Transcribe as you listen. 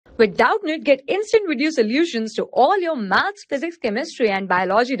With Doubtnut, get instant video solutions to all your maths, physics, chemistry, and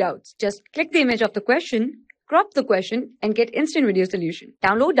biology doubts. Just click the image of the question, crop the question, and get instant video solution.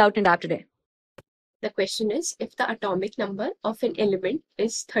 Download Doubtnut app today. The question is, if the atomic number of an element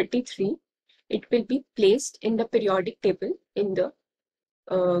is 33, it will be placed in the periodic table in the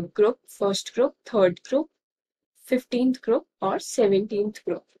group, first group, third group, 15th group, or 17th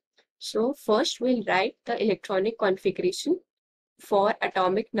group. So first we'll write the electronic configuration for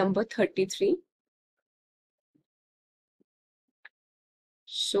atomic number 33.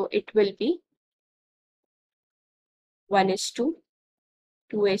 So it will be 1s2,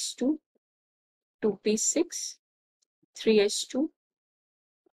 2s2, 2p6, 3s2,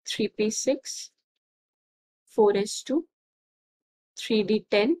 3p6, 4s2,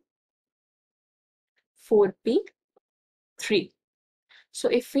 3d10, 4p3. So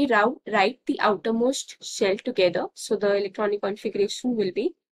if we write the outermost shell together, so the electronic configuration will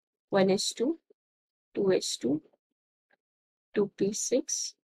be 1s2, 2s2,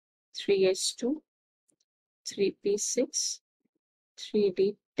 2p6, 3s2, 3p6,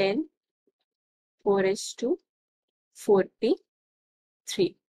 3d10, 4s2,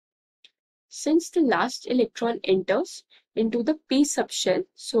 4p3. Since the last electron enters into the p subshell,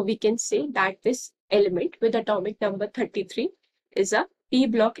 so we can say that this element with atomic number 33 is a p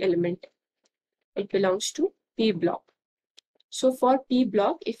block element. It belongs to p block. So for p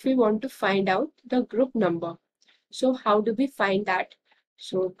block, if we want to find out the group number, so how do we find that?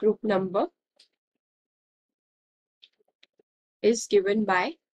 So group number is given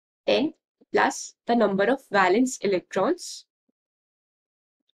by 10 plus the number of valence electrons.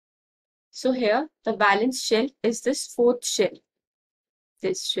 So here the valence shell is this fourth shell,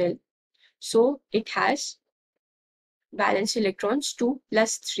 this shell. So it has valence electrons 2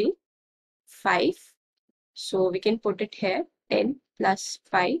 plus 3, 5. So we can put it here, 10 plus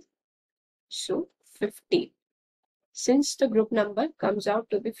 5, so 15. Since the group number comes out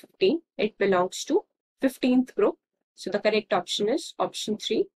to be 15, it belongs to 15th group. So the correct option is option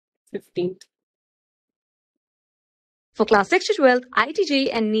 3, 15th. For class 6 to 12, IIT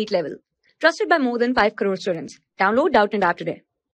JEE and NEET level. Trusted by more than 5 crore students. Download Doubtnut app today.